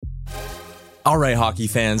All right, hockey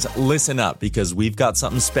fans, listen up because we've got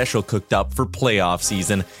something special cooked up for playoff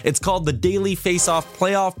season. It's called the Daily Faceoff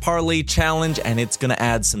Playoff Parlay Challenge, and it's going to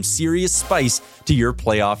add some serious spice to your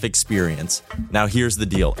playoff experience. Now, here's the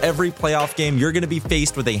deal. Every playoff game, you're going to be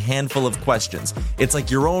faced with a handful of questions. It's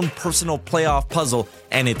like your own personal playoff puzzle,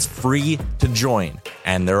 and it's free to join.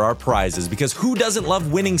 And there are prizes, because who doesn't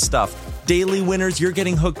love winning stuff? Daily winners, you're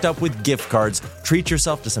getting hooked up with gift cards. Treat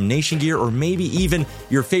yourself to some Nation gear or maybe even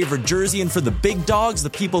your favorite jersey. And for the big dogs, the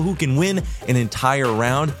people who can win an entire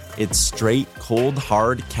round, it's straight, cold,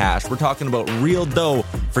 hard cash. We're talking about real dough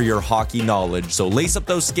for your hockey knowledge. So lace up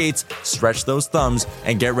those skates, stretch those thumbs,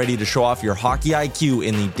 and get ready to show off your hockey IQ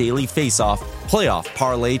in the Daily Faceoff Playoff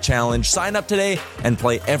Parlay Challenge. Sign up today and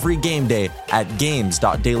play every game day at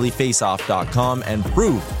games.dailyfaceoff.com and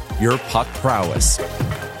prove your puck prowess.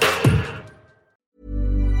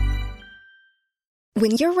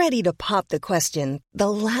 When you're ready to pop the question, the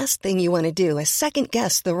last thing you want to do is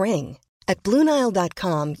second-guess the ring. At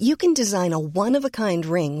BlueNile.com, you can design a one-of-a-kind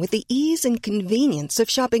ring with the ease and convenience of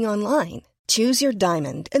shopping online. Choose your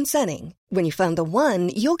diamond and setting. When you find the one,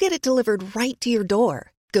 you'll get it delivered right to your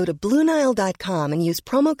door. Go to BlueNile.com and use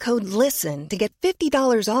promo code LISTEN to get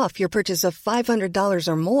 $50 off your purchase of $500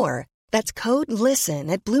 or more. That's code LISTEN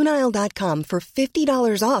at BlueNile.com for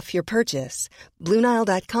 $50 off your purchase.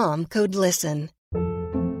 BlueNile.com, code LISTEN.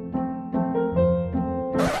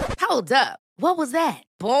 Hold up. What was that?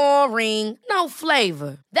 Boring. No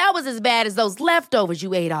flavor. That was as bad as those leftovers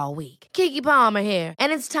you ate all week. Keke Palmer here.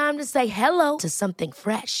 And it's time to say hello to something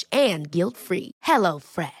fresh and guilt-free. Hello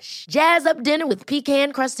Fresh. Jazz up dinner with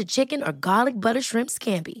pecan-crusted chicken or garlic butter shrimp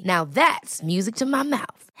scampi. Now that's music to my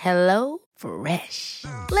mouth. Hello Fresh.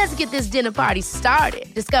 Let's get this dinner party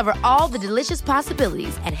started. Discover all the delicious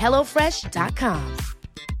possibilities at HelloFresh.com.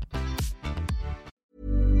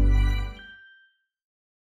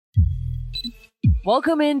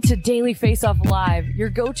 Welcome into Daily Faceoff Live,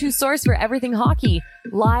 your go-to source for everything hockey.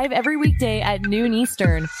 Live every weekday at noon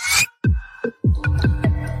Eastern.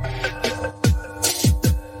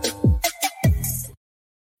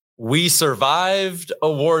 We survived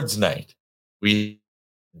awards night. We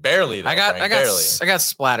barely. Though, I got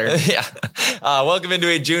splattered. Yeah. Welcome into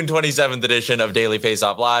a June 27th edition of Daily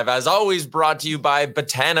Faceoff Live. As always, brought to you by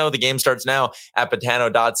Betano. The game starts now at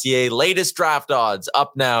betano.ca. Latest draft odds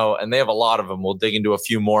up now, and they have a lot of them. We'll dig into a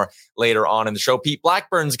few more later on in the show. Pete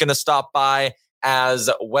Blackburn's going to stop by as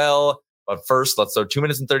well. But first, let's throw 2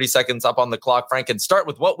 minutes and 30 seconds up on the clock, Frank, and start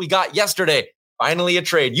with what we got yesterday. Finally, a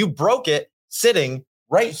trade. You broke it sitting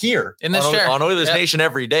right here in this chair on Oilers Nation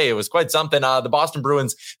every day. It was quite something. The Boston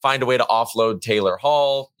Bruins find a way to offload Taylor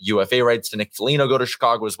Hall. UFA rights to Nick Foligno go to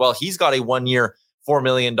Chicago as well. He's got a 1-year, $4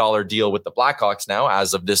 million deal with the Blackhawks now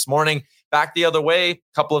as of this morning. Back the other way, a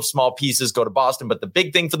couple of small pieces go to Boston. But the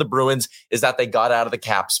big thing for the Bruins is that they got out of the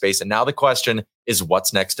cap space. And now the question is,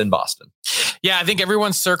 what's next in Boston? Yeah, I think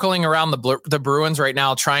everyone's circling around the Bruins right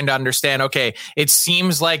now, trying to understand, okay, it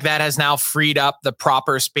seems like that has now freed up the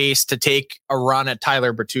proper space to take a run at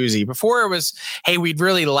Tyler Bertuzzi. Before it was, hey, we'd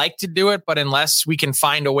really like to do it, but unless we can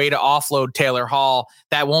find a way to offload Taylor Hall,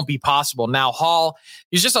 that won't be possible. Now, Hall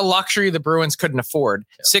is just a luxury the Bruins couldn't afford.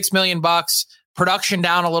 $6 million. Production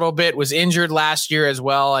down a little bit, was injured last year as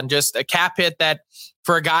well. And just a cap hit that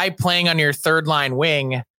for a guy playing on your third line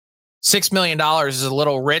wing, $6 million is a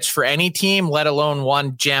little rich for any team, let alone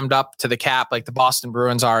one jammed up to the cap like the Boston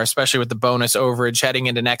Bruins are, especially with the bonus overage heading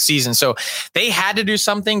into next season. So they had to do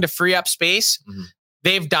something to free up space. Mm-hmm.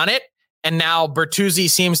 They've done it. And now Bertuzzi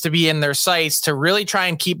seems to be in their sights to really try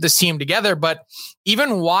and keep this team together. But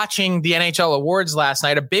even watching the NHL awards last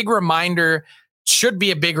night, should be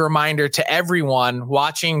a big reminder to everyone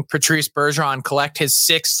watching Patrice Bergeron collect his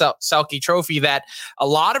 6th Selke trophy that a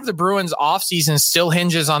lot of the Bruins offseason still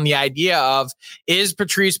hinges on the idea of, is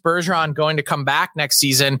Patrice Bergeron going to come back next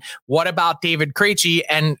season? What about David Krejci?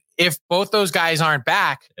 And if both those guys aren't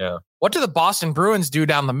back, what do the Boston Bruins do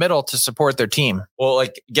down the middle to support their team? Well,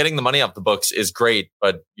 like getting the money off the books is great,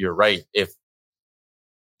 but you're right. If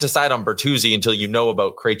decide on Bertuzzi until you know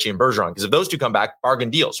about Krejci and Bergeron, because if those two come back, bargain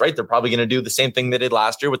deals, right? They're probably going to do the same thing they did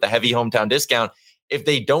last year with the heavy hometown discount. If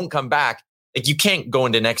they don't come back, like you can't go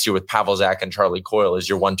into next year with Pavel Zach and Charlie Coyle as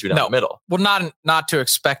your 1-2 down the middle. Well, not to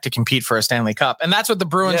expect to compete for a Stanley Cup. And that's what the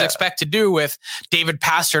Bruins expect to do with David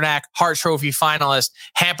Pastrnak, Hart Trophy finalist,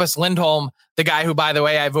 Hampus Lindholm, the guy who, by the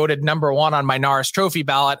way, I voted number 1 on my Norris Trophy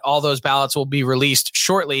ballot. All those ballots will be released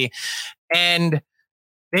shortly. And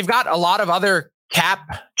they've got a lot of other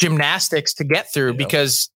cap gymnastics to get through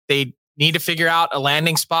because they need to figure out a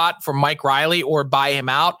landing spot for Mike Riley or buy him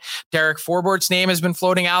out. Derek Forbort's name has been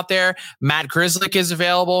floating out there. Matt Grzelcyk is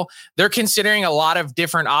available. They're considering a lot of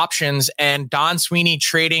different options, and Don Sweeney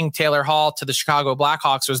trading Taylor Hall to the Chicago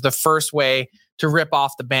Blackhawks was the first way to rip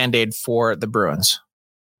off the Band-Aid for the Bruins.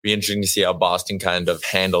 Be interesting to see how Boston kind of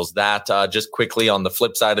handles that. Just quickly on the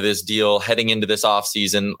flip side of this deal, heading into this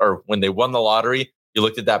offseason, or when they won the lottery, you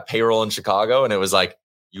looked at that payroll in Chicago and it was like,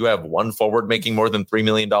 you have one forward making more than $3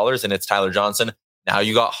 million, and it's Tyler Johnson. Now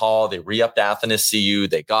you got Hall. They re-upped Athanasiou.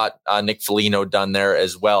 They got Nick Foligno done there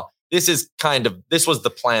as well. This was the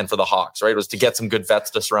plan for the Hawks, right? It was to get some good vets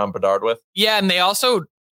to surround Bedard with. Yeah, and they also,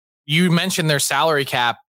 you mentioned their salary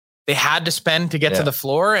cap. They had to spend to get to the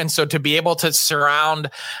floor. And so to be able to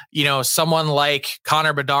surround, someone like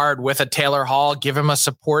Connor Bedard with a Taylor Hall, give him a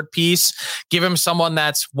support piece, give him someone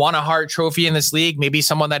that's won a Hart Trophy in this league, maybe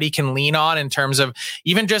someone that he can lean on in terms of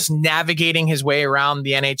even just navigating his way around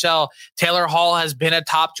the NHL. Taylor Hall has been a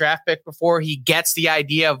top draft pick before. He gets the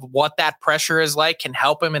idea of what that pressure is like, can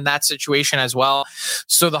help him in that situation as well.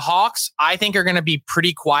 So the Hawks, I think, are going to be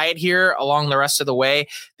pretty quiet here along the rest of the way.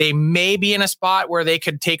 They may be in a spot where they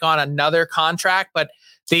could take on another contract, but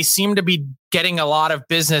they seem to be getting a lot of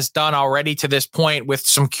business done already to this point with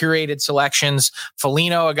some curated selections.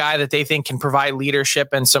 Foligno, a guy that they think can provide leadership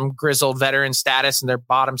and some grizzled veteran status in their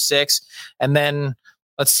bottom six. And then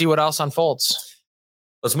let's see what else unfolds.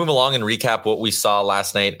 Let's move along and recap what we saw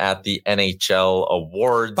last night at the NHL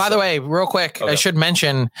Awards. By the way, real quick, I should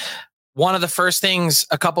mention, one of the first things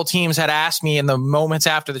a couple teams had asked me in the moments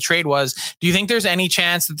after the trade was, do you think there's any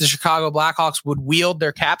chance that the Chicago Blackhawks would wield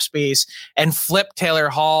their cap space and flip Taylor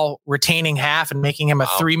Hall, retaining half and making him a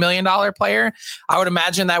 $3 million player? I would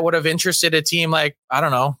imagine that would have interested a team like, I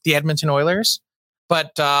don't know, the Edmonton Oilers.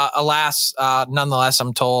 But alas, nonetheless,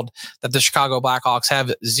 I'm told that the Chicago Blackhawks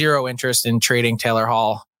have zero interest in trading Taylor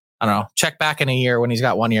Hall. I don't know. Check back in a year when he's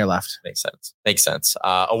got 1 year left. Makes sense.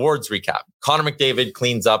 Awards recap. Connor McDavid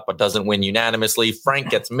cleans up but doesn't win unanimously.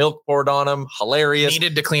 Frank gets milk poured on him. Hilarious.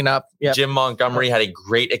 Needed to clean up. Yep. Jim Montgomery had a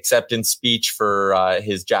great acceptance speech for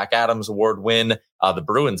his Jack Adams Award win. The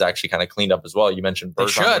Bruins actually kind of cleaned up as well. You mentioned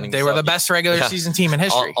Bergeron. They should. They were the best regular season team in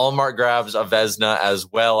history. Allmark grabs a Vezina as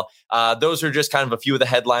well. Those are just kind of a few of the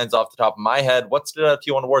headlines off the top of my head. What stood out to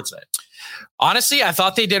you on awards night? Honestly, I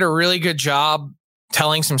thought they did a really good job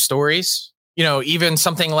telling some stories. Even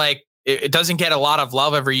something like, it doesn't get a lot of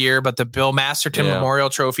love every year, but the Bill Masterton Memorial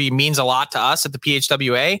Trophy means a lot to us at the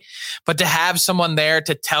PHWA. But to have someone there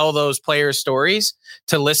to tell those players' stories,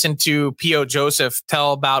 to listen to P.O. Joseph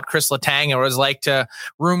tell about Chris Letang and what it was like to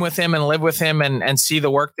room with him and live with him and see the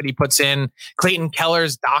work that he puts in. Clayton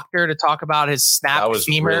Keller's doctor to talk about his snapped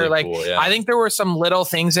femur. Really cool, I think there were some little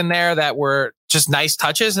things in there that were just nice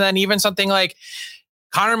touches. And then even something like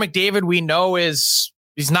Connor McDavid, we know he's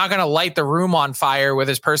not going to light the room on fire with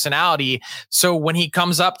his personality. So when he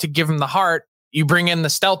comes up to give him the heart, you bring in the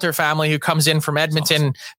Stelter family who comes in from Edmonton.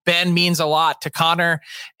 Awesome. Ben means a lot to Connor,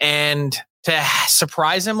 and to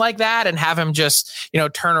surprise him like that and have him just,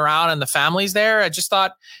 turn around and the family's there. I just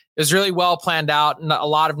thought it was really well planned out and a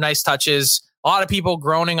lot of nice touches. A lot of people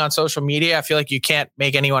groaning on social media. I feel like you can't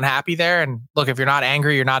make anyone happy there. And look, if you're not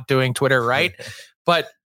angry, you're not doing Twitter right. But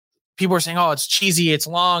people are saying, oh, it's cheesy, it's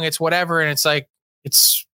long, it's whatever. And it's like,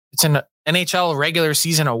 it's an NHL regular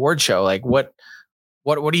season award show. Like what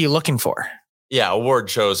are you looking for? Yeah, award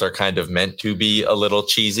shows are kind of meant to be a little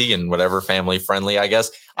cheesy and whatever, family friendly, I guess.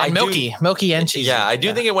 And milky and cheesy. Yeah, I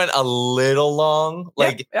do think it went a little long.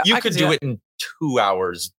 Like you could do it in 2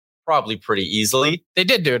 hours, probably pretty easily. They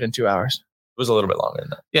did do it in 2 hours. It was a little bit longer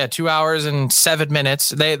than that. Yeah, 2 hours and 7 minutes.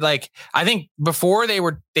 They I think before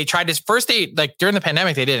they tried to first, during the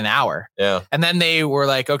pandemic, they did an hour. Yeah. And then they were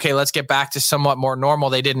like, okay, let's get back to somewhat more normal.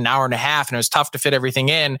 They did an hour and a half and it was tough to fit everything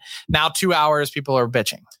in. Now 2 hours, people are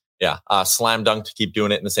bitching. Yeah. Slam dunk to keep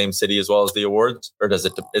doing it in the same city as well as the awards, or is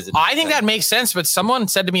it? I think that makes sense. But someone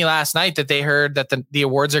said to me last night that they heard that the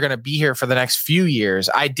awards are going to be here for the next few years.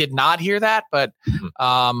 I did not hear that, but,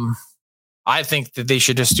 I think that they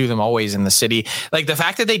should just do them always in the city. Like the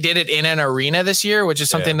fact that they did it in an arena this year, which is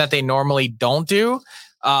something that they normally don't do.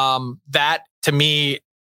 That to me,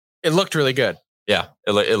 it looked really good. Yeah,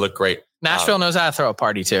 it looked great. Nashville knows how to throw a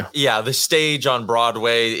party too. Yeah, the stage on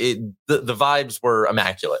Broadway, the vibes were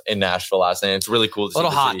immaculate in Nashville last night. It's really cool to see. A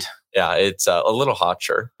little hot. City. Yeah, it's a little hot,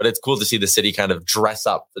 sure. But it's cool to see the city kind of dress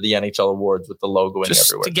up for the NHL awards with the logo and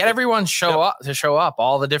everywhere. To get everyone show up,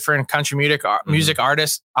 all the different country music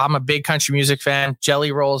artists. I'm a big country music fan.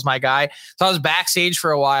 Jelly Roll's my guy. So I was backstage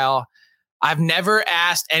for a while. I've never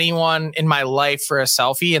asked anyone in my life for a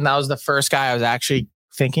selfie. And that was the first guy I was actually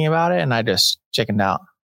thinking about it. And I just chickened out.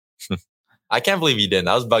 I can't believe you didn't.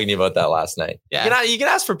 I was bugging you about that last night. Yeah. You can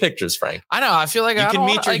ask for pictures, Frank. I know. I feel like you I can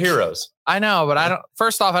meet your like, heroes. I know, but I don't.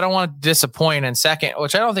 First off, I don't want to disappoint, and second,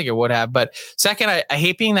 which I don't think it would have, but second, I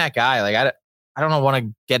hate being that guy. Like I don't want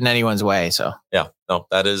to get in anyone's way. So yeah, no,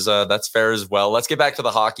 that's fair as well. Let's get back to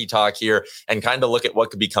the hockey talk here and kind of look at what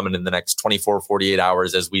could be coming in the next 24, 48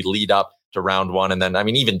 hours as we lead up to round one. And then, I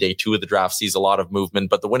mean, even day 2 of the draft sees a lot of movement,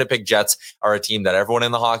 but the Winnipeg Jets are a team that everyone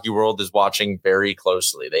in the hockey world is watching very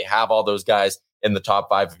closely. They have all those guys in the top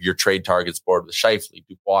 5 of your trade targets board with Scheifele,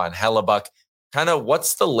 Dubois, and Hellebuck. Kind of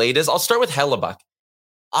what's the latest? I'll start with Hellebuck.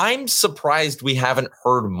 I'm surprised we haven't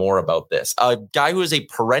heard more about this. A guy who is a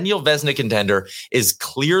perennial Vezina contender is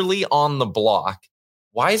clearly on the block.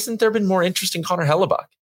 Why hasn't there been more interest in Connor Hellebuck?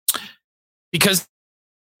 Because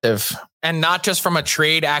and not just from a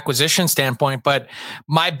trade acquisition standpoint, but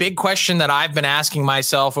my big question that I've been asking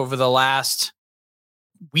myself over the last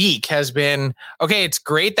week has been, okay, it's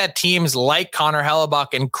great that teams like Connor Hellebuck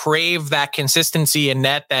and crave that consistency in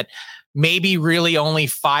net that maybe really only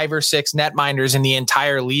 5 or 6 netminders in the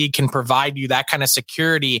entire league can provide you that kind of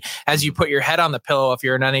security as you put your head on the pillow if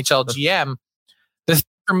you're an NHL GM. The thing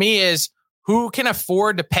for me is, who can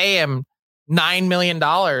afford to pay him $9 million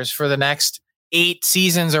for the next 8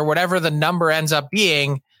 seasons or whatever the number ends up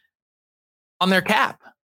being on their cap?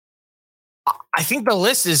 I think the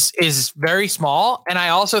list is very small. And I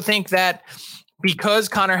also think that because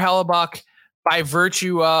Connor Hellebuck, by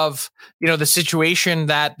virtue of, the situation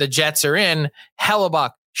that the Jets are in,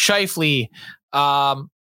 Hellebuck, Scheifele,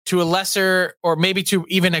 to a lesser or maybe to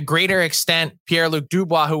even a greater extent, Pierre-Luc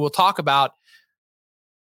Dubois, who we'll talk about,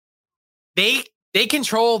 they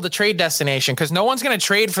control the trade destination because no one's going to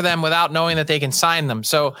trade for them without knowing that they can sign them.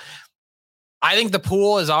 So I think the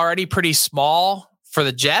pool is already pretty small for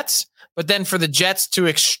the Jets, but then for the Jets to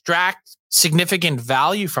extract significant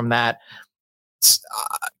value from that,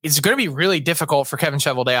 it's going to be really difficult for Kevin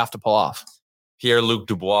Cheveldayoff to pull off. Pierre-Luc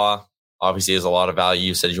Dubois obviously has a lot of value.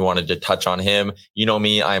 You said you wanted to touch on him. You know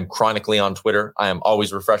me, I am chronically on Twitter. I am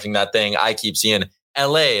always refreshing that thing. I keep seeing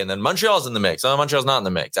LA and then Montreal's in the mix. Oh, Montreal's not in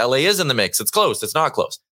the mix. LA is in the mix. It's close. It's not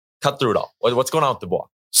close. Cut through it all. What's going on with Dubois?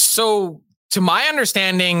 So to my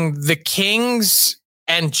understanding, the Kings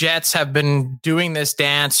and Jets have been doing this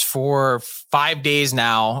dance for 5 days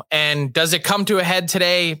now. And does it come to a head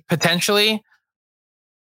today? Potentially.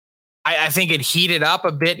 I think it heated up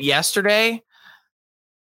a bit yesterday.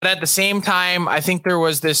 But at the same time, I think there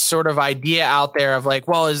was this sort of idea out there of like,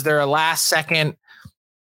 well, is there a last second?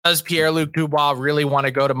 Does Pierre-Luc Dubois really want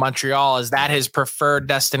to go to Montreal? Is that his preferred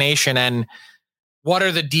destination? And what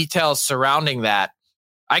are the details surrounding that?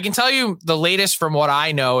 I can tell you the latest from what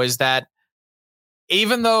I know is that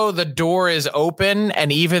even though the door is open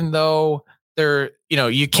and even though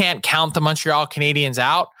you can't count the Montreal Canadiens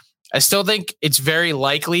out, I still think it's very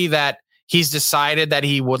likely that he's decided that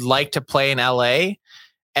he would like to play in LA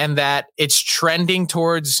and that it's trending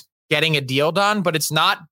towards getting a deal done, but it's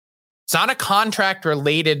not a contract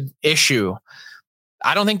related issue.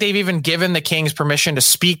 I don't think they've even given the Kings permission to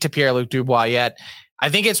speak to Pierre-Luc Dubois yet. I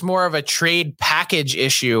think it's more of a trade package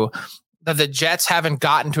issue that the Jets haven't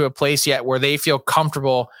gotten to a place yet where they feel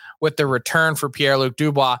comfortable with the return for Pierre-Luc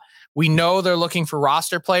Dubois. We know they're looking for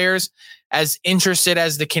roster players. As interested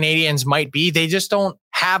as the Canadiens might be, they just don't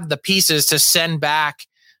have the pieces to send back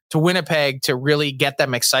to Winnipeg to really get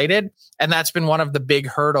them excited. And that's been one of the big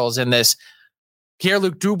hurdles in this.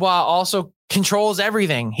 Pierre-Luc Dubois also controls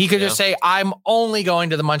everything. He could just say, I'm only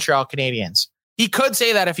going to the Montreal Canadiens. He could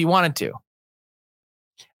say that if he wanted to.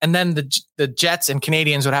 And then the Jets and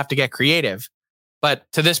Canadiens would have to get creative. But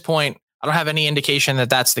to this point, I don't have any indication that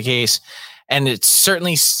that's the case. And it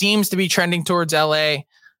certainly seems to be trending towards LA,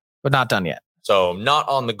 but not done yet. So not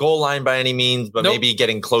on the goal line by any means, but maybe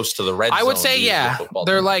getting close to the red zone. I would say, yeah,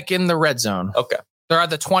 they're like in the red zone. Okay. They're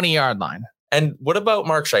at the 20-yard line. And what about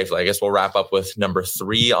Mark Scheifele? I guess we'll wrap up with number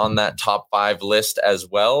 3 on that top 5 list as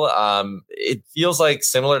well. It feels like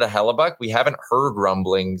similar to Hellebuck, we haven't heard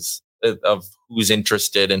rumblings of who's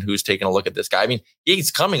interested and who's taking a look at this guy. I mean,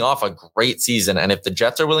 he's coming off a great season. And if the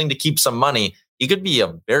Jets are willing to keep some money, he could be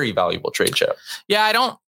a very valuable trade chip. Yeah, I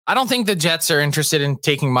don't think the Jets are interested in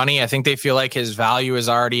taking money. I think they feel like his value is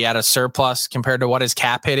already at a surplus compared to what his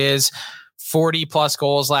cap hit is. 40 plus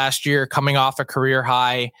goals last year, coming off a career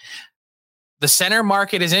high. The center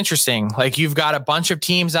market is interesting. Like, you've got a bunch of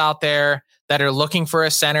teams out there that are looking for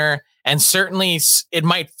a center, and certainly it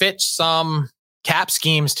might fit some cap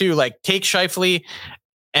schemes too. Like, take Scheifele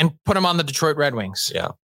and put him on the Detroit Red Wings.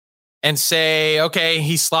 Yeah. and say, okay,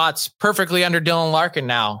 he slots perfectly under Dylan Larkin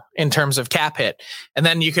now in terms of cap hit. And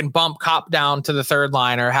then you can bump Kopp down to the third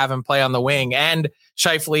line or have him play on the wing. And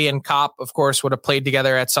Scheifele and Kopp, of course, would have played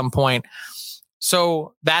together at some point.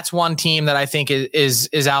 So that's one team that I think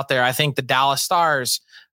is out there. I think the Dallas Stars,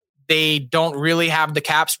 they don't really have the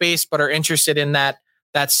cap space, but are interested in that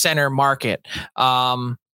center market.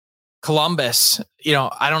 Columbus,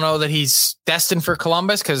 I don't know that he's destined for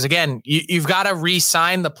Columbus because, again, you've got to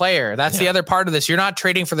re-sign the player. That's the other part of this. You're not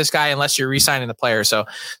trading for this guy unless you're re-signing the player. So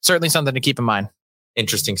certainly something to keep in mind.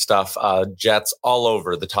 Interesting stuff. Jets all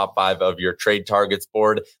over the top 5 of your trade targets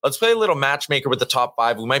board. Let's play a little matchmaker with the top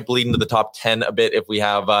 5. We might bleed into the top 10 a bit if we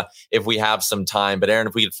have some time. But Aaron,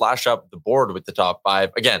 if we could flash up the board with the top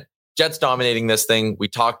 5 again. Jets dominating this thing. We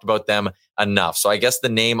talked about them enough. So I guess the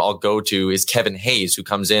name I'll go to is Kevin Hayes, who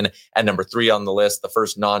comes in at number 3 on the list, the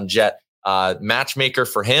first non-Jet matchmaker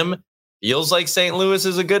for him. Feels like St. Louis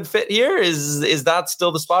is a good fit here. Is that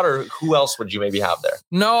still the spot, or who else would you maybe have there?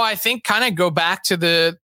 No, I think kind of go back to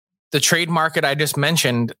the trade market I just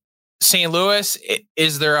mentioned. St. Louis,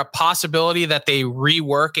 is there a possibility that they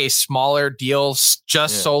rework a smaller deal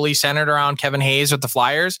just solely centered around Kevin Hayes with the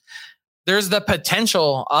Flyers? There's the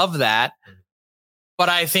potential of that, but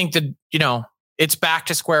I think that, it's back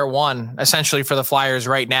to square one essentially for the Flyers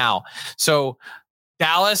right now. So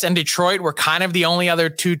Dallas and Detroit were kind of the only other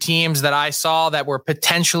 2 teams that I saw that were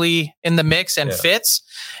potentially in the mix and fits.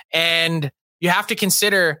 And you have to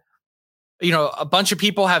consider, a bunch of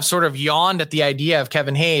people have sort of yawned at the idea of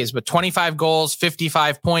Kevin Hayes, but 25 goals,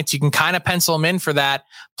 55 points, you can kind of pencil him in for that,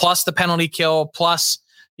 plus the penalty kill, plus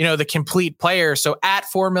the complete player. So at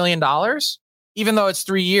 $4 million, even though it's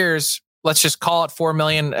 3 years, let's just call it $4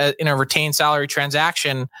 million in a retained salary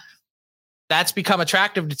transaction. That's become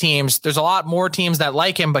attractive to teams. There's a lot more teams that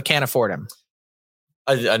like him, but can't afford him.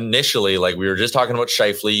 Initially, like we were just talking about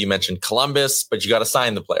Scheifele, you mentioned Columbus, but you got to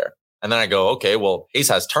sign the player. And then I go, okay, well, Hayes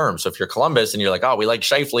has terms. So if you're Columbus and you're like, oh, we like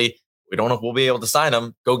Scheifele, we don't know if we'll be able to sign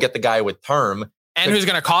him. Go get the guy with term. And who's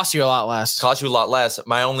going to cost you a lot less.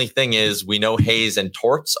 My only thing is we know Hayes and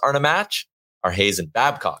Torts aren't a match. Are Hayes and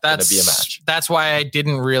Babcock going to be a match? That's why I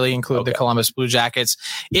didn't really include the Columbus Blue Jackets.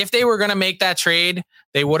 If they were going to make that trade,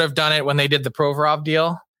 they would have done it when they did the Provorov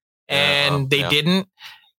deal, and they didn't.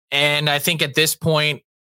 And I think at this point,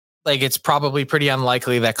 it's probably pretty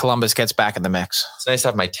unlikely that Columbus gets back in the mix. It's nice to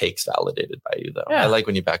have my takes validated by you, though. Yeah. I like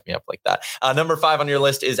when you back me up like that. Number 5 on your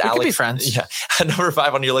list is Alex. We could be friends. Yeah. Number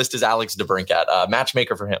 5 on your list is Alex DeBrincat,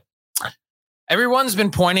 matchmaker for him. Everyone's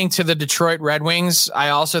been pointing to the Detroit Red Wings. I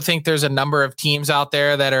also think there's a number of teams out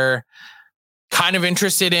there that are kind of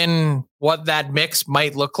interested in what that mix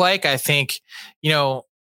might look like. I think,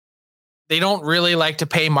 they don't really like to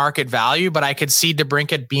pay market value, but I could see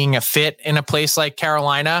DeBrincat being a fit in a place like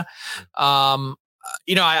Carolina.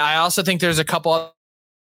 I also think there's a couple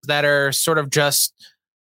that are sort of just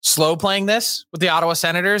slow playing this with the Ottawa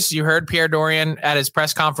Senators. You heard Pierre Dorion at his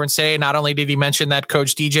press conference say, not only did he mention that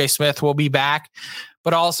coach DJ Smith will be back,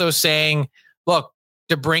 but also saying, look,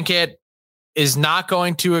 DeBrincat is not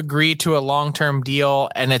going to agree to a long-term deal,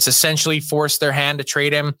 and it's essentially forced their hand to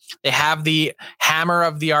trade him. They have the hammer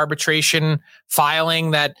of the arbitration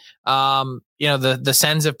filing that, the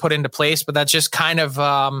Sens have put into place, but that's just kind of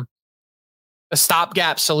a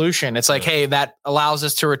stopgap solution. It's like, hey, that allows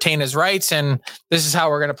us to retain his rights, and this is how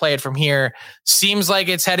we're going to play it from here. Seems like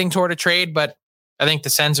it's heading toward a trade, but I think the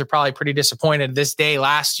Sens are probably pretty disappointed. This day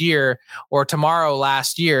last year, or tomorrow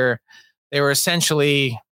last year, they were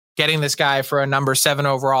essentially getting this guy for a number 7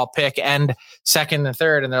 overall pick and second and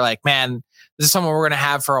third. And they're like, man, this is someone we're going to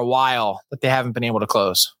have for a while that they haven't been able to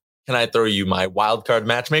close. Can I throw you my wild card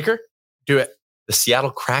matchmaker? Do it. The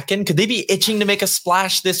Seattle Kraken. Could they be itching to make a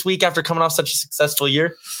splash this week after coming off such a successful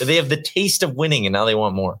year? Do they have the taste of winning and now they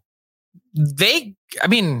want more? I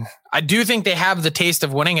do think they have the taste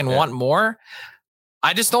of winning and want more.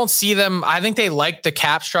 I just don't see them. I think they like the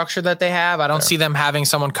cap structure that they have. I don't see them having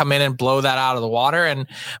someone come in and blow that out of the water. And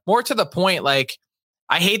more to the point, I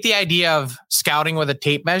hate the idea of scouting with a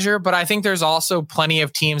tape measure, but I think there's also plenty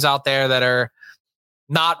of teams out there that are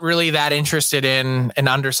not really that interested in an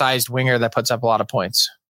undersized winger that puts up a lot of points.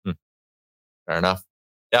 Fair enough.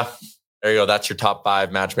 Yeah. There you go. That's your top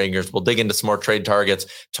 5 matchmakers. We'll dig into some more trade targets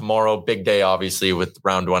tomorrow. Big day, obviously, with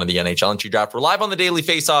round 1 of the NHL NHL Draft. We're live on the Daily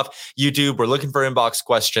Faceoff YouTube. We're looking for inbox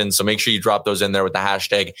questions, so make sure you drop those in there with the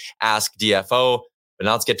hashtag AskDFO. But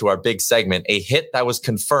now let's get to our big segment, a hit that was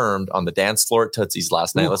confirmed on the dance floor at Tootsie's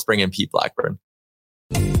last night. Let's bring in Pete Blackburn.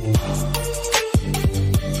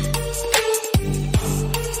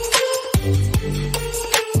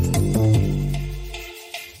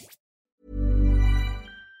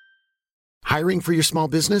 Hiring for your small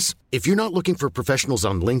business? If you're not looking for professionals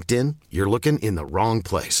on LinkedIn, you're looking in the wrong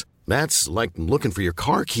place. That's like looking for your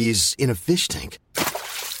car keys in a fish tank.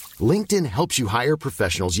 LinkedIn helps you hire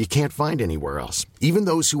professionals you can't find anywhere else, even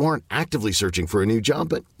those who aren't actively searching for a new job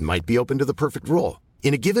but might be open to the perfect role.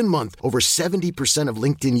 In a given month, over 70% of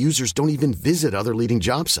LinkedIn users don't even visit other leading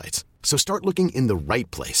job sites. So start looking in the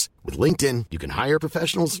right place. With LinkedIn, you can hire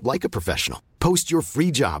professionals like a professional. Post your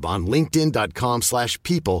free job on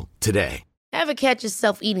linkedin.com/people today. Ever catch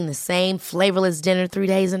yourself eating the same flavorless dinner 3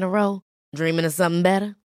 days in a row? Dreaming of something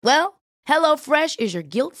better? Well, HelloFresh is your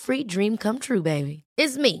guilt-free dream come true, baby.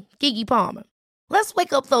 It's me, Keke Palmer. Let's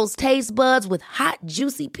wake up those taste buds with hot,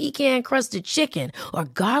 juicy pecan-crusted chicken or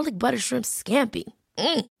garlic butter shrimp scampi.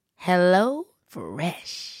 Hello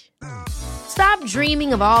Fresh. Stop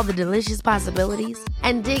dreaming of all the delicious possibilities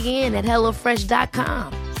and dig in at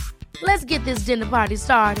HelloFresh.com. Let's get this dinner party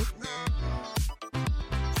started.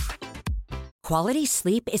 Quality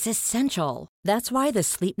sleep is essential. That's why the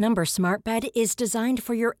Sleep Number Smart Bed is designed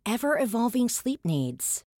for your ever-evolving sleep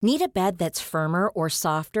needs. Need a bed that's firmer or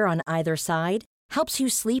softer on either side? Helps you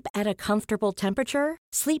sleep at a comfortable temperature?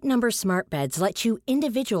 Sleep Number Smart Beds let you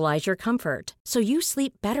individualize your comfort, so you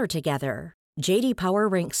sleep better together. J.D. Power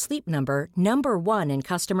ranks Sleep Number number 1 in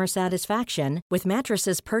customer satisfaction with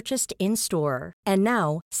mattresses purchased in-store. And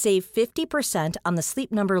now, save 50% on the Sleep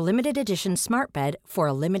Number Limited Edition Smart Bed for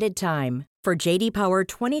a limited time. For J.D. Power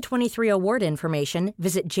 2023 award information,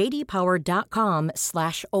 visit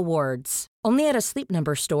jdpower.com/awards. Only at a Sleep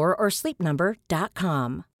Number store or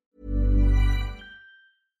sleepnumber.com.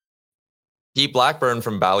 Pete Blackburn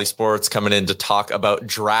from Bally Sports coming in to talk about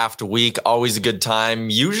draft week. Always a good time.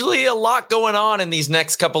 Usually a lot going on in these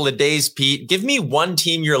next couple of days, Pete. Give me one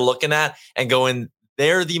team you're looking at and going,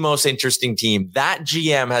 they're the most interesting team. That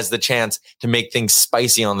GM has the chance to make things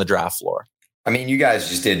spicy on the draft floor. I mean, you guys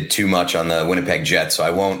just did too much on the Winnipeg Jets, so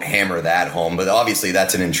I won't hammer that home. But obviously,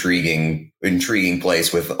 that's an intriguing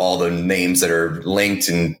place with all the names that are linked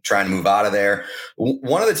and trying to move out of there.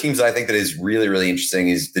 One of the teams that I think that is really, really interesting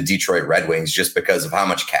is the Detroit Red Wings, just because of how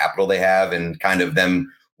much capital they have and kind of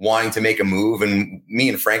them wanting to make a move. And me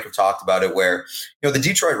and Frank have talked about it where, the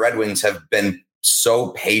Detroit Red Wings have been so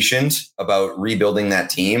patient about rebuilding that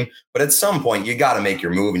team. But at some point, you got to make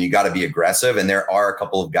your move and you got to be aggressive. And there are a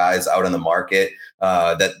couple of guys out on the market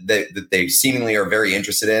that they seemingly are very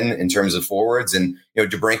interested in terms of forwards. And,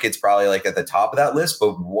 DeBrincat's probably like at the top of that list.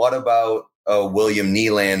 But what about William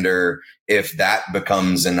Nylander if that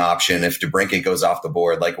becomes an option? If DeBrincat goes off the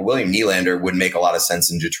board, like William Nylander would make a lot of sense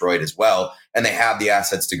in Detroit as well. And they have the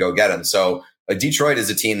assets to go get him. So Detroit is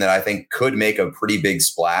a team that I think could make a pretty big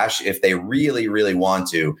splash if they really, really want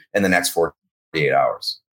to in the next 48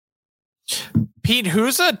 hours. Pete,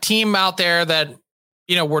 who's a team out there that,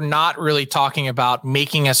 we're not really talking about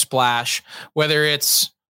making a splash, whether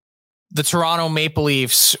it's the Toronto Maple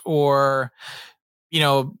Leafs or,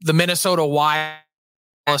 the Minnesota Wild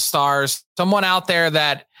Stars, someone out there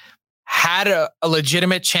that had a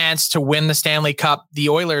legitimate chance to win the Stanley Cup. The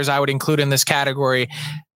Oilers, I would include in this category,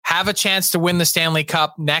 have a chance to win the Stanley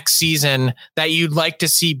Cup next season that you'd like to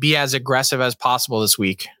see be as aggressive as possible this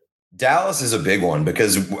week? Dallas is a big one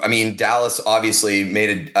because, Dallas obviously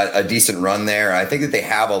made a decent run there. I think that they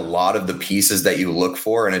have a lot of the pieces that you look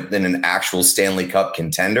for in an actual Stanley Cup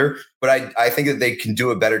contender. But I think that they can do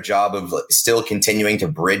a better job of still continuing to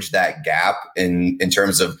bridge that gap in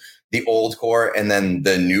terms of the old core and then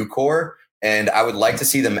the new core. And I would like to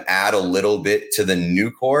see them add a little bit to the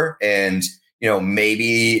new core. And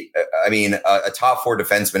maybe, a top 4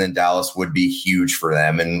 defenseman in Dallas would be huge for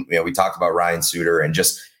them. And, we talked about Ryan Suter and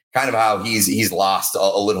just kind of how he's lost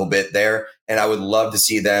a little bit there. And I would love to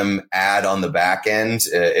see them add on the back end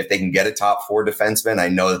if they can get a top 4 defenseman. I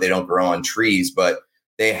know that they don't grow on trees, but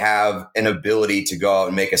they have an ability to go out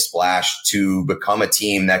and make a splash to become a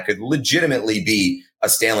team that could legitimately be a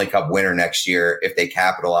Stanley Cup winner next year if they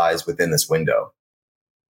capitalize within this window.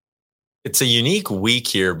 It's a unique week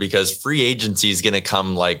here because free agency is going to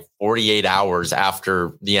come like 48 hours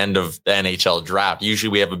after the end of the NHL draft.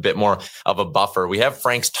 Usually we have a bit more of a buffer. We have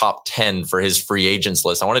Frank's top 10 for his free agents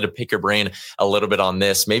list. I wanted to pick your brain a little bit on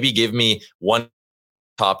this. Maybe give me one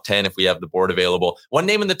top 10 if we have the board available. One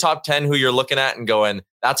name in the top 10 who you're looking at and going,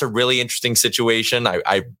 that's a really interesting situation.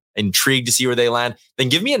 I'm intrigued to see where they land. Then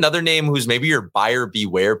give me another name who's maybe your buyer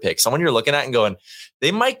beware pick. Someone you're looking at and going,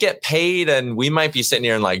 they might get paid and we might be sitting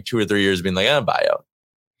here in like 2 or 3 years being like, buyout.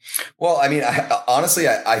 Well, honestly,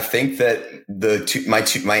 I think that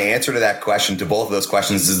my answer to that question, to both of those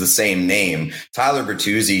questions, is the same name. Tyler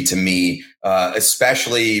Bertuzzi, to me,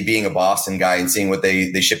 especially being a Boston guy and seeing what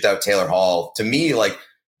they shipped out Taylor Hall, to me, like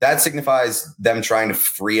that signifies them trying to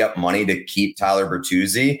free up money to keep Tyler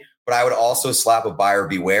Bertuzzi. But I would also slap a buyer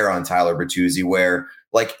beware on Tyler Bertuzzi, where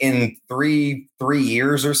like in three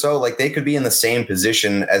years or so, like they could be in the same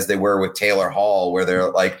position as they were with Taylor Hall, where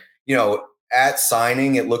they're like, at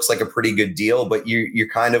signing, it looks like a pretty good deal, but you're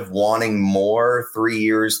kind of wanting more 3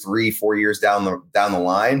 years, 4 years down the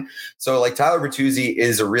line. So like Tyler Bertuzzi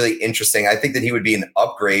is a really interesting, I think that he would be an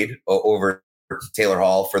upgrade over Taylor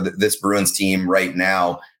Hall for this Bruins team right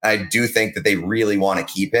now. I do think that they really want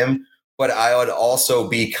to keep him, but I would also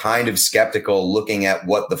be kind of skeptical looking at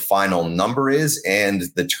what the final number is and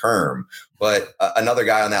the term. But another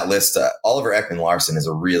guy on that list, Oliver Ekman-Larsson, is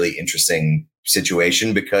a really interesting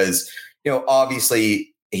situation because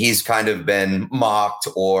obviously he's kind of been mocked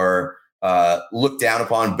or looked down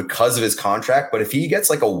upon because of his contract. But if he gets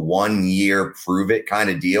like a 1 year prove it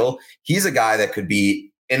kind of deal, he's a guy that could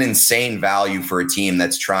be an insane value for a team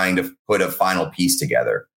that's trying to put a final piece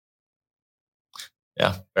together.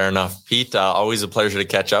 Yeah, fair enough. Pete, always a pleasure to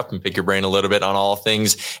catch up and pick your brain a little bit on all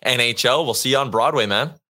things NHL. We'll see you on Broadway,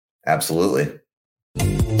 man. Absolutely.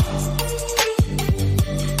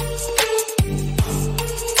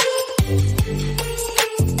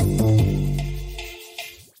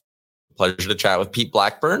 Pleasure to chat with Pete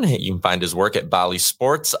Blackburn. You can find his work at Bally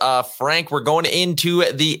Sports. Frank, we're going into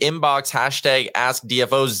the inbox. Hashtag Ask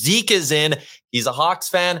DFO. Zeke is in. He's a Hawks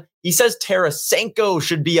fan. He says Tarasenko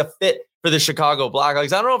should be a fit for the Chicago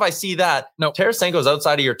Blackhawks. I don't know if I see that. No, Tarasenko's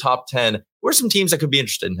outside of your top 10. Who are some teams that could be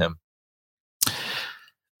interested in him?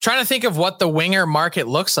 Trying to think of what the winger market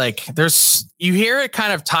looks like. You hear it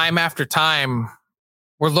kind of time after time.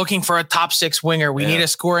 We're looking for a top 6 winger. We need a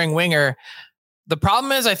scoring winger. The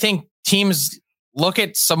problem is, I think teams look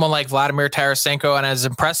at someone like Vladimir Tarasenko, and as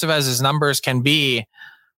impressive as his numbers can be,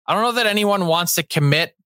 I don't know that anyone wants to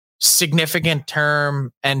commit significant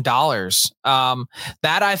term and dollars. That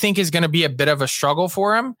I think is going to be a bit of a struggle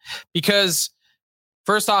for him because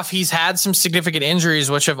first off, he's had some significant injuries,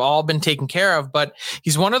 which have all been taken care of, but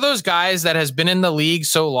he's one of those guys that has been in the league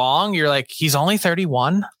so long. You're like, he's only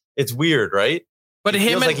 31. It's weird, right? But it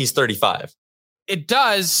feels like he's 35. It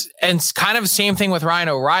does. And it's kind of the same thing with Ryan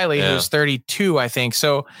O'Reilly, who's 32, I think.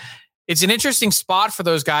 So it's an interesting spot for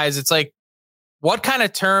those guys. It's like, what kind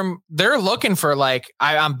of term they're looking for? Like,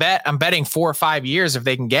 I'm betting 4 or 5 years if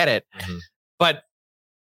they can get it. Mm-hmm. But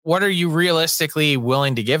what are you realistically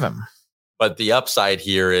willing to give him? But the upside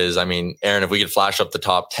here is, I mean, Aaron, if we could flash up the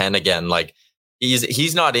top 10 again, like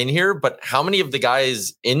he's not in here, but how many of the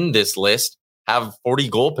guys in this list have 40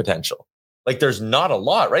 goal potential? Like there's not a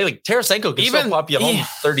lot, right? Like Tarasenko can still pop you home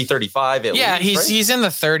 30, 35 at least, he's in the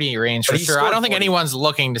 30 range for sure. I don't think anyone's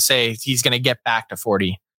looking to say he's going to get back to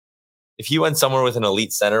 40. If he went somewhere with an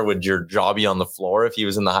elite center, would your jaw be on the floor if he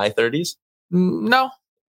was in the high 30s? No.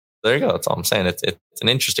 There you go. That's all I'm saying. It's an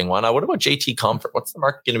interesting one. What about JT Comfort? What's the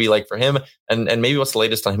market going to be like for him? And maybe what's the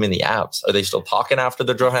latest on him in the Avs? Are they still talking after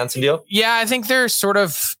the Johansson deal? Yeah, I think they're sort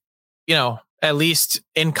of, at least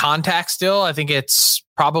in contact still. I think it's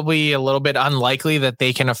probably a little bit unlikely that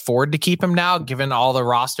they can afford to keep him now, given all the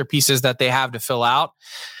roster pieces that they have to fill out.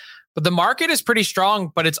 But the market is pretty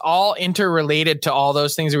strong, but it's all interrelated to all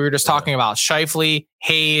those things that we were just talking about. Scheifele,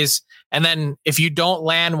 Hayes. And then if you don't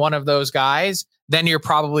land one of those guys, then you're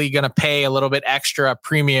probably going to pay a little bit extra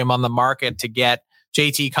premium on the market to get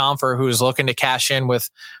JT Compher, who's looking to cash in with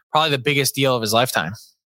probably the biggest deal of his lifetime.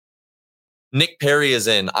 Nick Perry is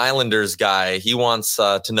in, Islanders guy. He wants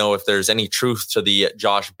to know if there's any truth to the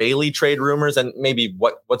Josh Bailey trade rumors and maybe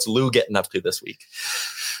what's Lou getting up to this week.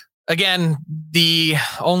 Again, the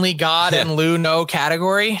only God and Lou know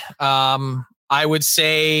category. I would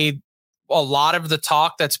say a lot of the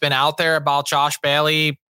talk that's been out there about Josh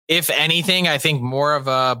Bailey, if anything, I think more of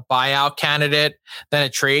a buyout candidate than a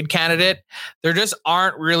trade candidate. There just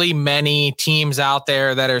aren't really many teams out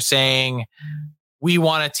there that are saying we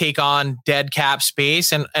want to take on dead cap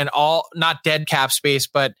space and all, not dead cap space,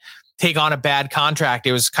 but take on a bad contract.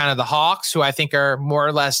 It was kind of the Hawks, who I think are more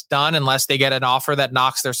or less done unless they get an offer that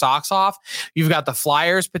knocks their socks off. You've got the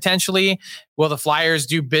Flyers potentially. Will the Flyers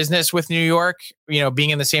do business with New York? Being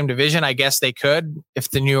in the same division, I guess they could if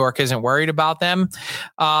the New York isn't worried about them.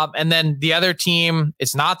 And then the other team,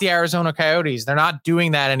 it's not the Arizona Coyotes. They're not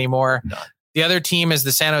doing that anymore. No. The other team is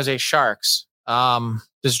the San Jose Sharks.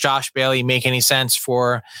 Does Josh Bailey make any sense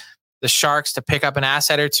for the Sharks to pick up an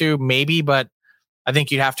asset or two? Maybe, but I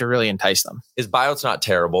think you'd have to really entice them. His buyout's not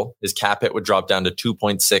terrible. His cap hit would drop down to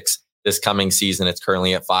 2.6 this coming season. It's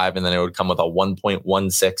currently at 5, and then it would come with a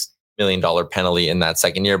 $1.16 million penalty in that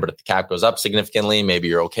second year. But if the cap goes up significantly, maybe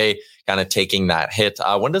you're okay kind of taking that hit.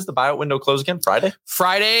 When does the buyout window close again?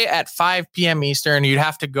 Friday at 5 p.m. Eastern. You'd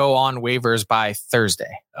have to go on waivers by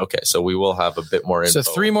Thursday. Okay, so we will have a bit more info.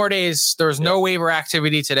 So 3 more days. There's no waiver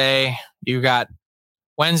activity today. You got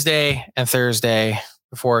Wednesday and Thursday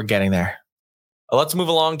before getting there. Let's move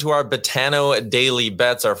along to our Betano daily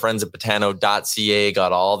bets. Our friends at Betano.ca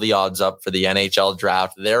got all the odds up for the NHL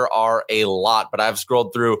draft. There are a lot, but I've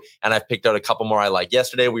scrolled through and I've picked out a couple more I like.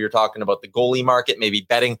 Yesterday, we were talking about the goalie market, maybe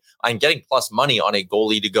betting on getting plus money on a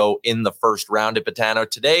goalie to go in the first round at Betano.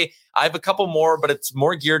 Today, I have a couple more, but it's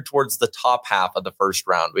more geared towards the top half of the first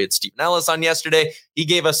round. We had Stephen Ellis on yesterday. He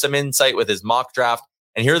gave us some insight with his mock draft.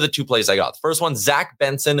 And here are the 2 plays I got. The first one, Zach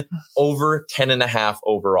Benson over 10.5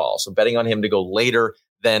 overall. So betting on him to go later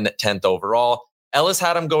than 10th overall. Ellis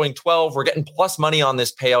had him going 12. We're getting plus money on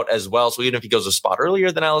this payout as well. So even if he goes a spot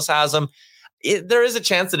earlier than Ellis has him, there is a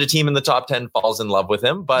chance that a team in the top 10 falls in love with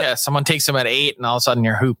him. But yeah, someone takes him at 8 and all of a sudden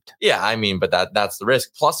you're hooped. Yeah, I mean, but that's the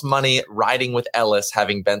risk. Plus money riding with Ellis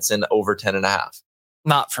having Benson over 10.5.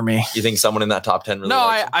 Not for me. You think someone in that top 10 really No,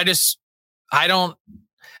 likes him?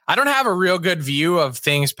 I don't have a real good view of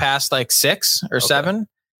things past like 6 or 7.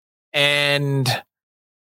 And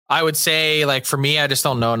I would say, like, for me, I just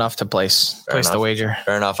don't know enough to place the wager.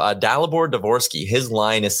 Fair enough. Dalibor Dvorsky, his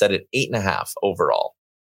line is set at 8.5 overall.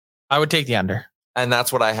 I would take the under. And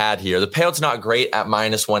that's what I had here. The payout's not great at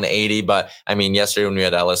minus 180, but I mean, yesterday when we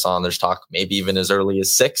had Ellis on, there's talk maybe even as early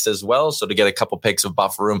as 6 as well. So to get a couple picks of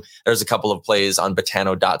buffer room, there's a couple of plays on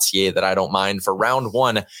Betano.ca that I don't mind for round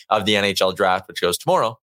 1 of the NHL draft, which goes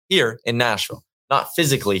tomorrow here in Nashville. Not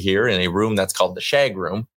physically here in a room that's called the Shag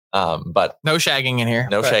Room. But no shagging in here.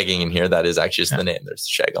 Shagging in here. That is actually just the name. There's the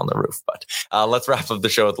shag on the roof. But let's wrap up the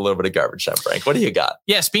show with a little bit of garbage time, Frank. What do you got?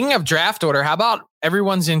 Yeah, speaking of draft order, how about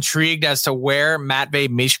everyone's intrigued as to where Matvei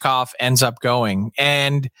Michkov ends up going?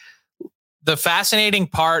 And the fascinating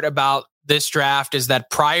part about this draft is that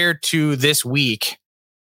prior to this week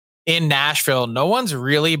in Nashville, no one's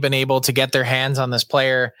really been able to get their hands on this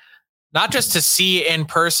player, not just to see in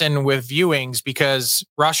person with viewings, because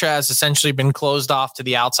Russia has essentially been closed off to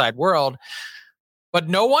the outside world, but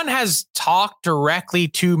no one has talked directly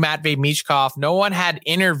to Matvei Michkov. No one had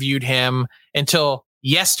interviewed him until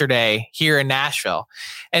yesterday here in Nashville.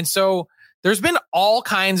 And so there's been all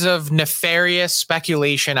kinds of nefarious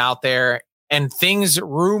speculation out there, and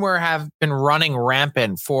rumor have been running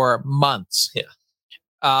rampant for months. Yeah.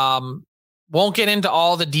 Won't get into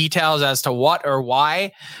all the details as to what or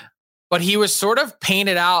why, but he was sort of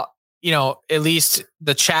painted out, at least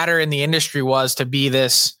the chatter in the industry was to be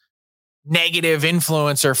this negative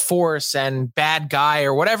influencer force and bad guy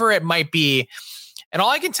or whatever it might be. And all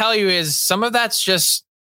I can tell you is some of that's just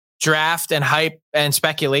draft and hype and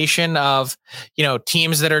speculation of,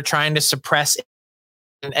 teams that are trying to suppress it.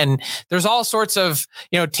 And there's all sorts of,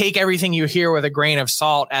 take everything you hear with a grain of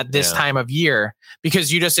salt at this time of year,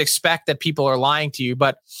 because you just expect that people are lying to you.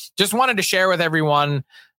 But just wanted to share with everyone,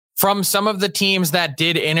 from some of the teams that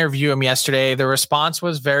did interview him yesterday, the response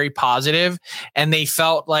was very positive and they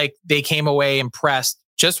felt like they came away impressed.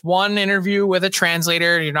 Just one interview with a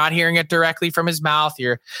translator. You're not hearing it directly from his mouth.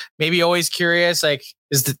 You're maybe always curious, like,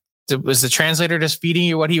 was the translator just feeding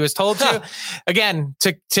you what he was told to? Again,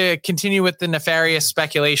 to continue with the nefarious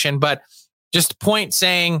speculation, but just point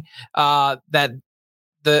saying that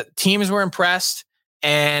the teams were impressed,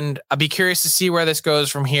 and I'd be curious to see where this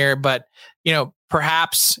goes from here. But,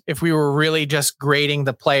 perhaps if we were really just grading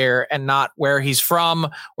the player and not where he's from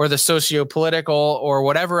or the socio-political or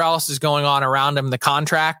whatever else is going on around him, the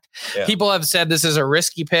contract, people have said this is a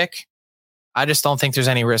risky pick. I just don't think there's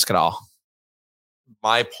any risk at all.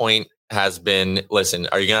 My point has been, listen,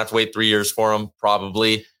 are you going to have to wait 3 years for him?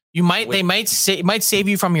 Probably. You might. They might save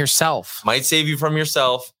you from yourself. Might save you from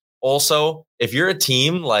yourself. Also, if you're a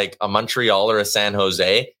team like a Montreal or a San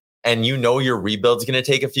Jose, and your rebuild's going to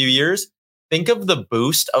take a few years, think of the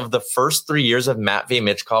boost of the first 3 years of Matvei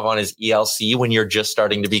Michkov on his ELC when you're just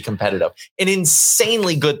starting to be competitive. An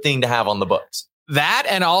insanely good thing to have on the books. That,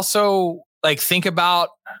 and also think about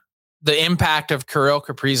the impact of Kirill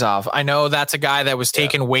Kaprizov. I know that's a guy that was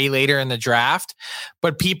taken way later in the draft,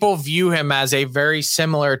 but people view him as a very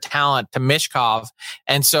similar talent to Michkov.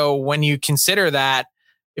 And so when you consider that,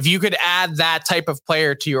 if you could add that type of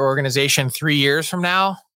player to your organization 3 years from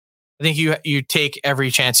now, I think you take every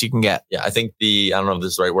chance you can get. Yeah, I think I don't know if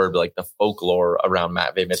this is the right word, but the folklore around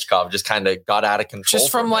Matvei Michkov just kind of got out of control.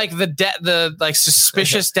 Just from the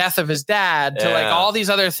suspicious death of his dad to all these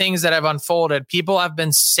other things that have unfolded. People have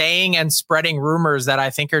been saying and spreading rumors that I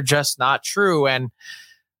think are just not true. And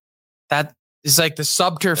that is the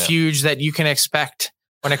subterfuge that you can expect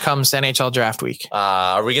when it comes to NHL draft week.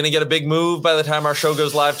 Are we going to get a big move by the time our show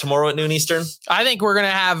goes live tomorrow at noon Eastern? I think we're going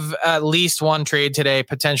to have at least one trade today,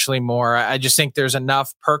 potentially more. I just think there's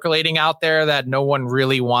enough percolating out there that no one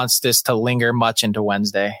really wants this to linger much into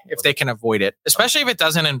Wednesday if they can avoid it, especially if it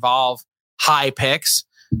doesn't involve high picks.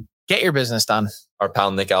 Get your business done. Our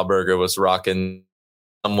pal Nick Alberger was rocking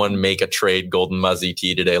someone make a trade Golden Muzzy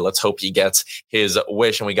tee today. Let's hope he gets his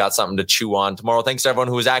wish and we got something to chew on tomorrow. Thanks to everyone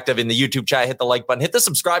who was active in the YouTube chat. Hit the like button, hit the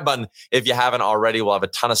subscribe button if you haven't already. We'll have a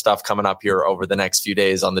ton of stuff coming up here over the next few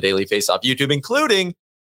days on the Daily Faceoff YouTube, including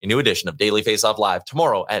a new edition of Daily Faceoff Live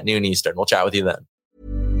tomorrow at noon Eastern. We'll chat with you then.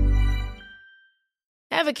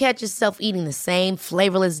 Ever catch yourself eating the same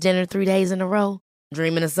flavorless dinner 3 days in a row?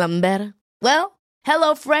 Dreaming of something better? Well,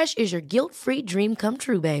 HelloFresh is your guilt-free dream come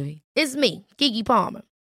true, baby. It's me, Keke Palmer.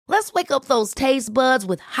 Let's wake up those taste buds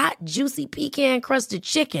with hot, juicy pecan-crusted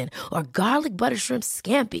chicken or garlic butter shrimp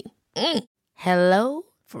scampi. Hello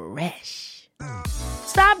Fresh.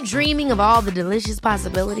 Stop dreaming of all the delicious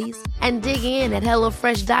possibilities and dig in at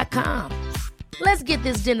HelloFresh.com. Let's get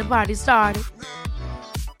this dinner party started.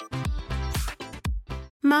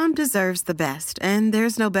 Mom deserves the best, and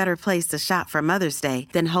there's no better place to shop for Mother's Day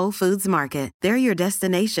than Whole Foods Market. They're your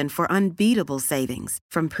destination for unbeatable savings,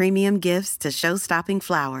 from premium gifts to show-stopping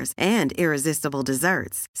flowers and irresistible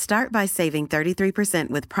desserts. Start by saving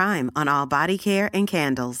 33% with Prime on all body care and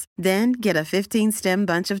candles. Then get a 15-stem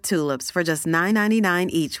bunch of tulips for just $9.99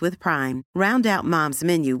 each with Prime. Round out Mom's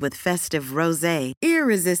menu with festive rosé,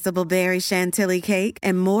 irresistible berry chantilly cake,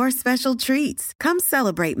 and more special treats. Come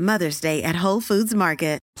celebrate Mother's Day at Whole Foods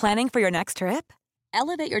Market. Planning for your next trip?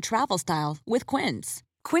 Elevate your travel style with Quince.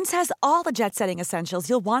 Quince has all the jet-setting essentials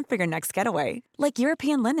you'll want for your next getaway, like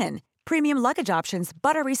European linen, premium luggage options,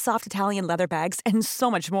 buttery soft Italian leather bags, and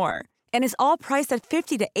so much more. And is all priced at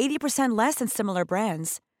 50 to 80% less than similar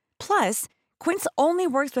brands. Plus, Quince only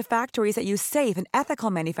works with factories that use safe and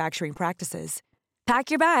ethical manufacturing practices.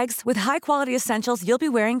 Pack your bags with high-quality essentials you'll be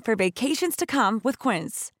wearing for vacations to come with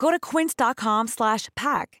Quince. Go to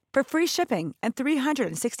quince.com/pack for free shipping and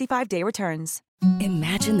 365-day returns.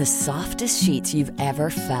 Imagine the softest sheets you've ever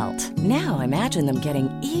felt. Now imagine them getting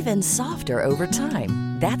even softer over time.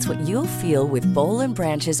 That's what you'll feel with Boll &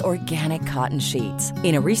 Branch's organic cotton sheets.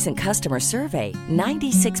 In a recent customer survey,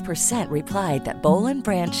 96% replied that Boll &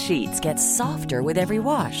 Branch sheets get softer with every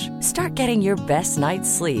wash. Start getting your best night's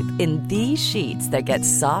sleep in these sheets that get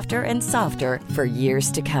softer and softer for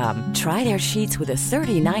years to come. Try their sheets with a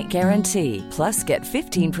 30-night guarantee. Plus, get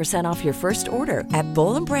 15% off your first order at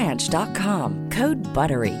bollandbranch.com. Code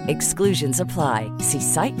BUTTERY. Exclusions apply. See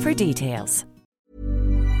site for details.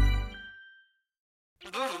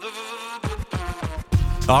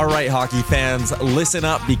 All right, hockey fans, listen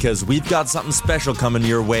up because we've got something special coming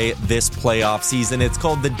your way this playoff season. It's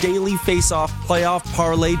called the Daily Faceoff Playoff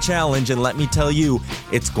Parlay Challenge, and let me tell you,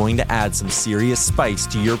 it's going to add some serious spice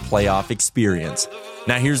to your playoff experience.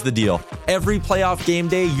 Now, here's the deal. Every playoff game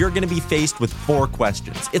day, you're going to be faced with 4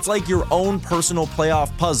 questions. It's like your own personal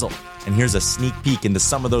playoff puzzle. And here's a sneak peek into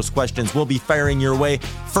some of those questions we'll be firing your way.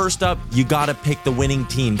 First up, you got to pick the winning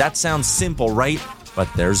team. That sounds simple, right? But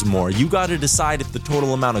there's more. You got to decide if the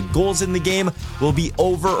total amount of goals in the game will be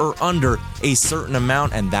over or under a certain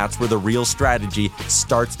amount, and that's where the real strategy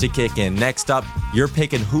starts to kick in. Next up, you're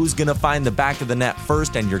picking who's going to find the back of the net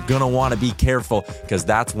first, and you're going to want to be careful because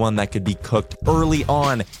that's one that could be cooked early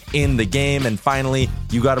on in the game. And finally,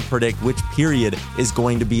 you got to predict which period is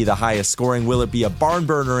going to be the highest scoring. Will it be a barn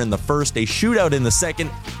burner in the first, a shootout in the second,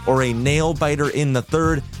 or a nail biter in the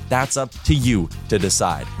third? That's up to you to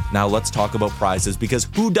decide. Now let's talk about prizes, because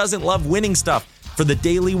who doesn't love winning stuff? For the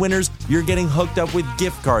daily winners, you're getting hooked up with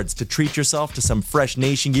gift cards to treat yourself to some fresh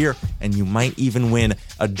Nation gear, and you might even win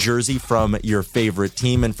a jersey from your favorite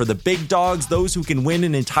team. And for the big dogs, those who can win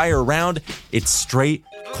an entire round, it's straight,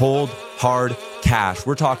 cold, hard cash.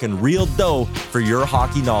 We're talking real dough for your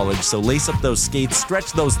hockey knowledge. So lace up those skates,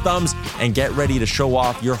 stretch those thumbs, and get ready to show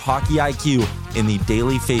off your hockey IQ in the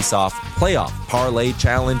Daily Faceoff Playoff Parlay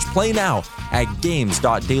Challenge. Play now at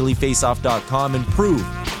games.dailyfaceoff.com and prove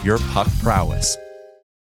your puck prowess.